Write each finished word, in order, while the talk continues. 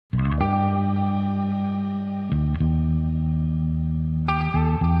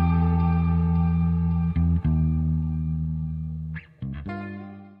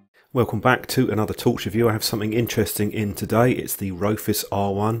Welcome back to another torch review. I have something interesting in today. It's the Rofis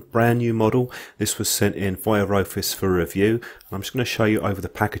R1, brand new model. This was sent in via Rofis for review. I'm just going to show you over the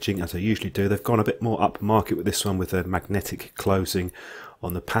packaging as I usually do. They've gone a bit more upmarket with this one with a magnetic closing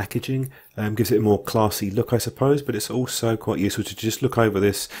on the packaging. Gives it a more classy look, I suppose, but it's also quite useful to just look over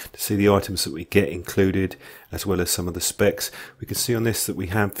this to see the items that we get included as well as some of the specs. We can see on this that we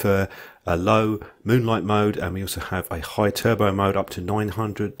have a low moonlight mode, and we also have a high turbo mode up to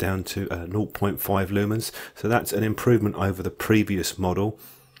 900 down to 0.5 lumens, so that's an improvement over the previous model.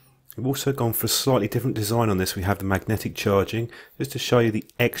 We've also gone for a slightly different design on this. We have the magnetic charging, just to show you the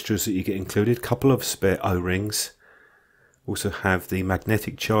extras that you get included. A couple of spare O-rings. Also have the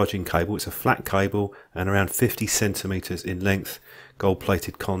magnetic charging cable. It's a flat cable and around 50 centimeters in length, gold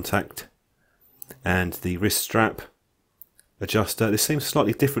plated contact, and the wrist strap adjuster. This seems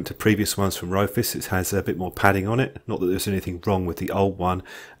slightly different to previous ones from Rofis. It has a bit more padding on it, not that there's anything wrong with the old one.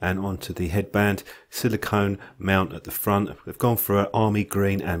 And onto the headband, silicone mount at the front. We've gone for an army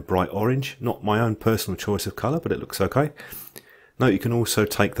green and bright orange, not my own personal choice of colour, but it looks okay. Note you can also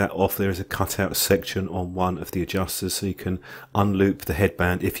take that off. There is a cutout section on one of the adjusters, so you can unloop the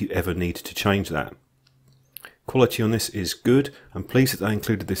headband if you ever need to change that. Quality on this is good. I'm pleased that they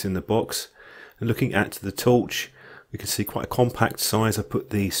included this in the box. And looking at the torch, we can see quite a compact size. I put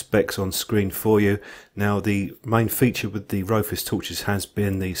the specs on screen for you. Now, the main feature with the Rofis torches has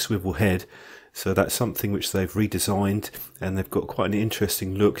been the swivel head, so that's something which they've redesigned, and they've got quite an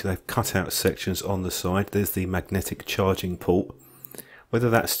interesting look. They've cut out sections on the side. There's the magnetic charging port. Whether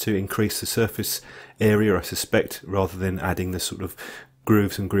that's to increase the surface area, I suspect, rather than adding the sort of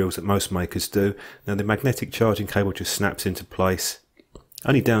grooves and grills that most makers do. Now, the magnetic charging cable just snaps into place.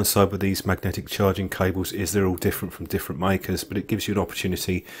 Only downside with these magnetic charging cables is they're all different from different makers, but it gives you an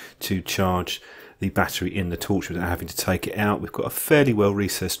opportunity to charge the battery in the torch without having to take it out. We've got a fairly well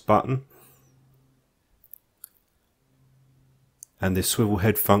recessed button. And this swivel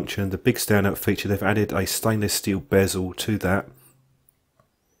head function, the big standout feature, they've added a stainless steel bezel to that.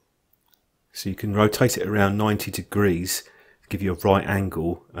 So you can rotate it around 90 degrees to give you a right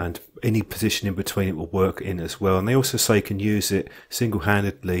angle, and any position in between it will work in as well. And they also say you can use it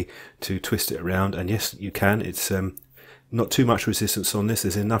single-handedly to twist it around, and yes, you can. It's not too much resistance on this.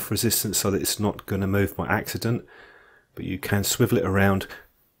 There's enough resistance so that it's not going to move by accident, but you can swivel it around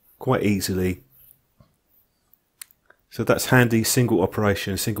quite easily. So that's handy, single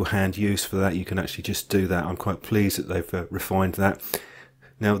operation, single hand use for that. You can actually just do that. I'm quite pleased that they've refined that.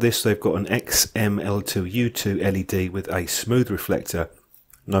 Now this, they've got an XM-L2 U2 LED with a smooth reflector.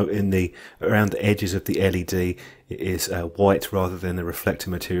 Note around the edges of the LED it is white rather than the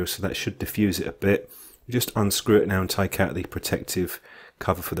reflector material, so that should diffuse it a bit. You just unscrew it now and take out the protective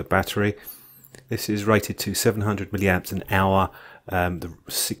cover for the battery. This is rated to 700 milliamps an hour, the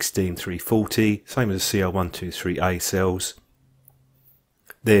 16340, same as the CR123A cells.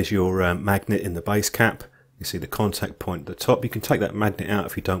 There's your magnet in the base cap. You see the contact point at the top. You can take that magnet out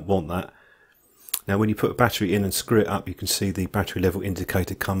if you don't want that. Now when you put a battery in and screw it up, you can see the battery level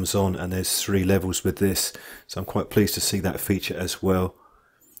indicator comes on, and there's 3 levels with this, so I'm quite pleased to see that feature as well.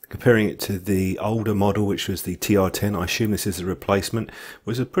 Comparing it to the older model, which was the TR10, I assume this is a replacement,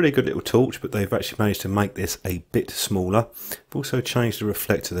 was a pretty good little torch, but they've actually managed to make this a bit smaller. They've also changed the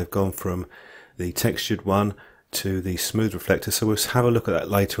reflector. They've gone from the textured one to the smooth reflector, so we'll have a look at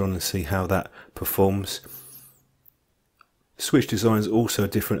that later on and see how that performs. Switch design is also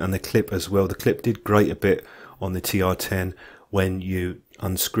different, and the clip as well. The clip did grate a bit on the TR10 when you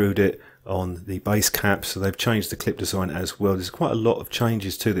unscrewed it on the base cap, so they've changed the clip design as well. There's quite a lot of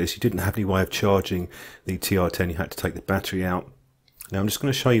changes to this. You didn't have any way of charging the TR10, you had to take the battery out. Now I'm just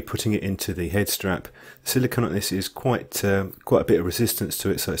going to show you putting it into the head strap. The silicone on this is quite a bit of resistance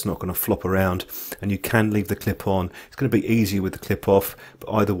to it, so it's not going to flop around, and you can leave the clip on. It's going to be easier with the clip off,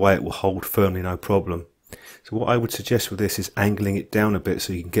 but either way it will hold firmly, no problem. So what I would suggest with this is angling it down a bit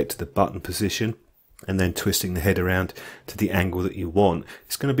so you can get to the button position, and then twisting the head around to the angle that you want.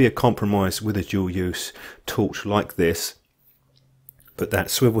 It's going to be a compromise with a dual use torch like this, but that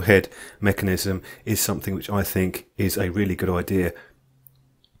swivel head mechanism is something which I think is a really good idea.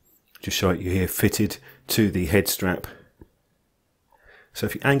 Just show you here, fitted to the head strap. So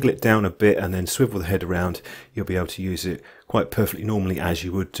if you angle it down a bit and then swivel the head around, you'll be able to use it quite perfectly normally as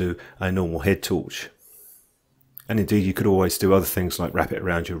you would do a normal head torch. And indeed, you could always do other things like wrap it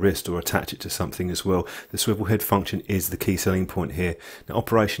around your wrist or attach it to something as well. The swivel head function is the key selling point here. Now,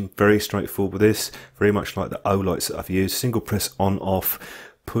 operation very straightforward with this, very much like the Olights that I've used. Single press on, off,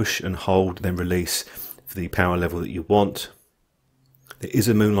 push and hold, then release for the power level that you want. There is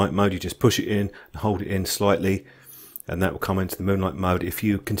a moonlight mode. You just push it in and hold it in slightly, and that will come into the moonlight mode. If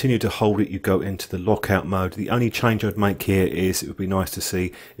you continue to hold it, you go into the lockout mode. The only change I'd make here is it would be nice to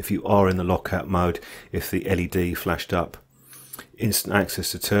see, if you are in the lockout mode, if the LED flashed up. Instant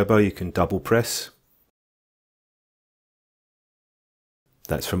access to turbo, you can double press.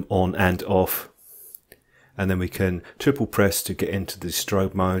 That's from on and off. And then we can triple press to get into the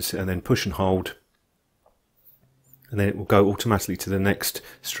strobe modes, and then push and hold. And then it will go automatically to the next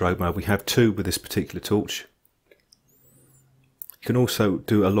strobe mode. We have 2 with this particular torch. You can also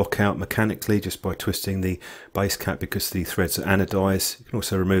do a lockout mechanically just by twisting the base cap because the threads are anodized. You can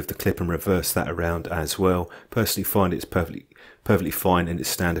also remove the clip and reverse that around as well. Personally find it's perfectly fine in its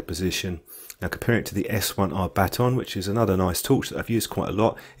standard position. Now comparing it to the S1R Baton, which is another nice torch that I've used quite a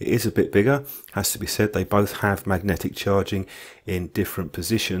lot, it is a bit bigger. Has to be said, they both have magnetic charging in different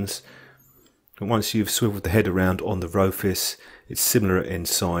positions. And once you've swiveled the head around on the Rofis, it's similar in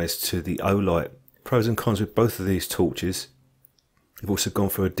size to the Olight. Pros and cons with both of these torches. They've also gone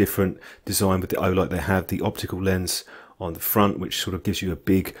for a different design with the Olight. They have the optical lens on the front, which sort of gives you a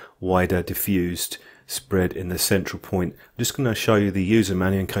big, wider, diffused spread in the central point. I'm just going to show you the user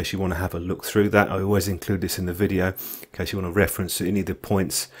manual in case you want to have a look through that. I always include this in the video in case you want to reference to any of the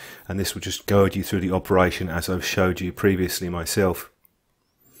points, and this will just guide you through the operation as I've showed you previously myself.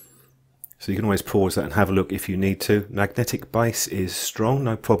 So you can always pause that and have a look if you need to. Magnetic base is strong,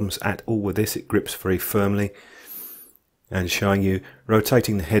 no problems at all with this. It grips very firmly. And showing you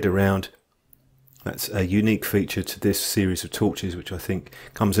rotating the head around. That's a unique feature to this series of torches, which I think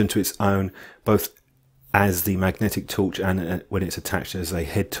comes into its own both as the magnetic torch and when it's attached as a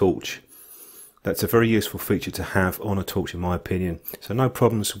head torch. That's a very useful feature to have on a torch in my opinion. So no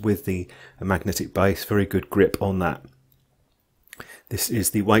problems with the magnetic base, very good grip on that. This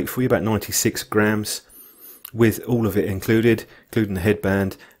is the weight for you, about 96 grams with all of it included, including the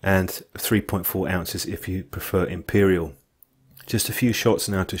headband, and 3.4 ounces if you prefer imperial. Just a few shots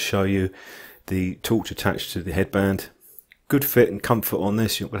now to show you the torch attached to the headband. Good fit and comfort on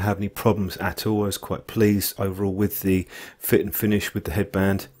this. You're not going to have any problems at all. I was quite pleased overall with the fit and finish with the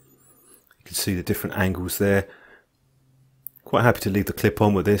headband. You can see the different angles there. Quite happy to leave the clip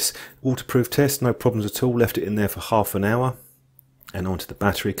on with this. Waterproof test, no problems at all. Left it in there for half an hour. And onto the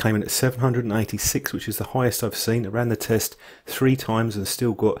battery. Came in at 786, which is the highest I've seen. I ran the test 3 times and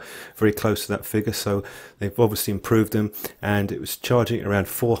still got very close to that figure, so they've obviously improved them, and it was charging around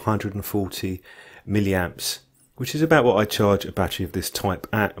 440 milliamps, which is about what I charge a battery of this type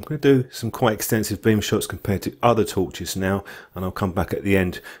at. I'm going to do some quite extensive beam shots compared to other torches now, and I'll come back at the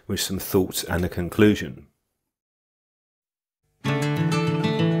end with some thoughts and a conclusion.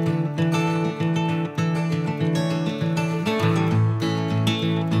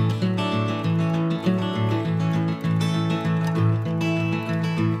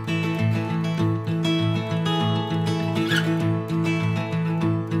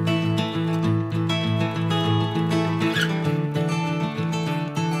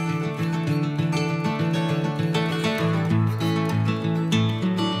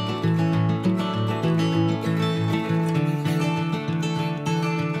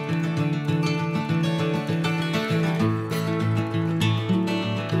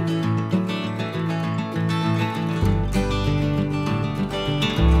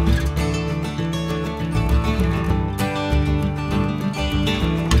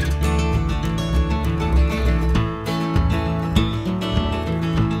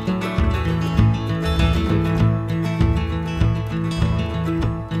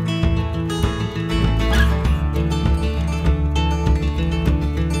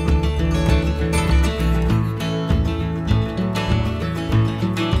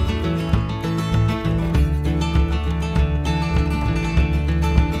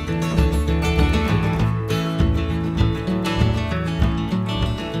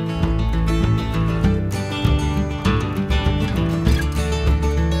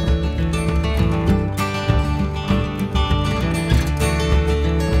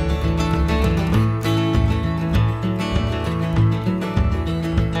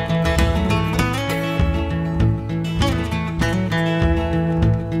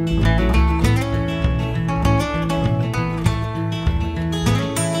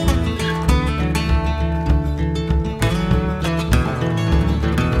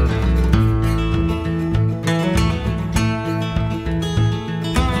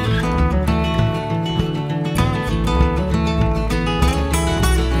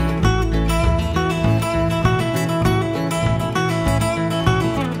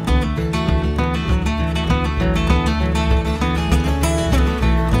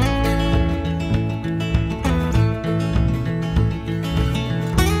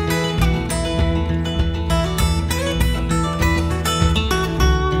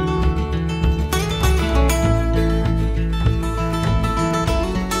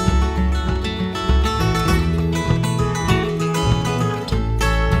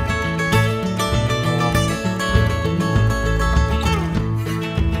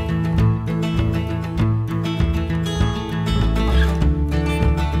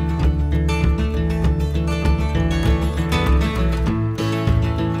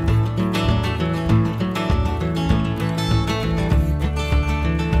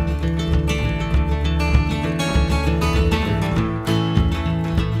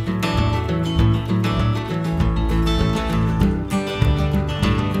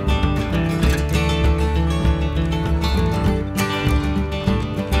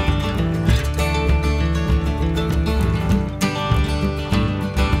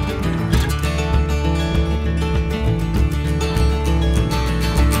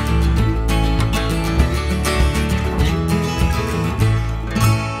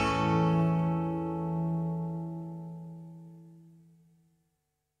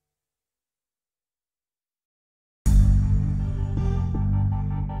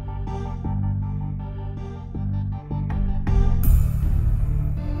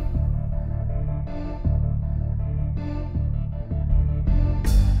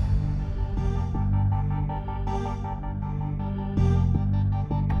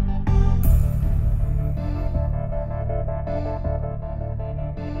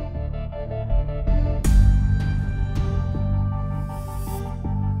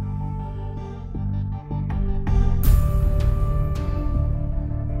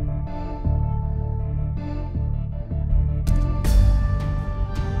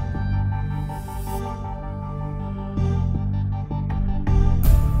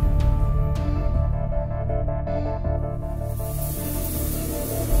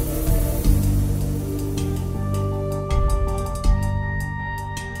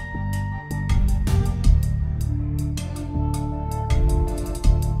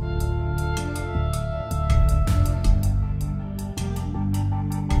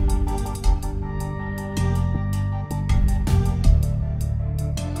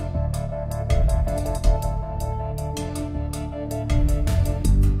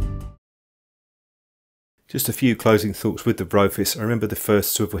 Just a few closing thoughts with the Rofis. I remember the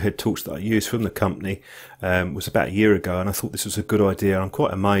first swivel head torch that I used from the company was about a year ago, and I thought this was a good idea. I'm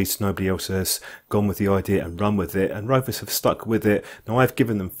quite amazed nobody else has gone with the idea and run with it, and Rofis have stuck with it. Now, I've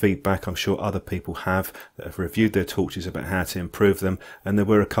given them feedback, I'm sure other people have, that have reviewed their torches about how to improve them, and there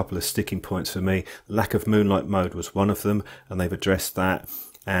were a couple of sticking points for me. Lack of moonlight mode was one of them, and they've addressed that.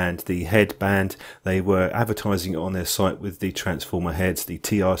 And the headband, they were advertising it on their site with the transformer heads, the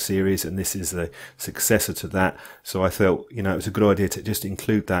TR series, and this is the successor to that. So I felt, you know, it was a good idea to just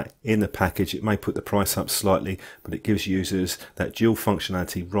include that in the package. It may put the price up slightly, but it gives users that dual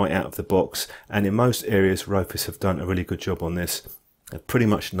functionality right out of the box. And in most areas, Rofis have done a really good job on this. They've pretty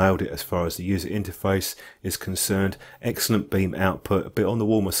much nailed it as far as the user interface is concerned. Excellent beam output, a bit on the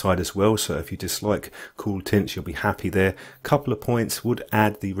warmer side as well, so if you dislike cool tints, you'll be happy there. Couple of points: would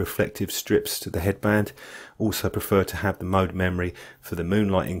add the reflective strips to the headband. Also prefer to have the mode memory for the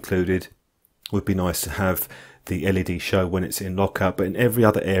moonlight included. Would be nice to have the LED show when it's in lockup, but in every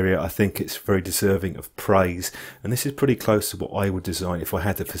other area I think it's very deserving of praise, and this is pretty close to what I would design if I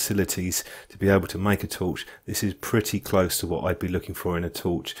had the facilities to be able to make a torch. This is pretty close to what I'd be looking for in a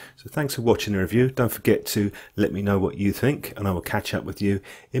torch. So thanks for watching the review. Don't forget to let me know what you think, and I will catch up with you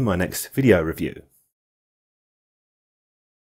in my next video review.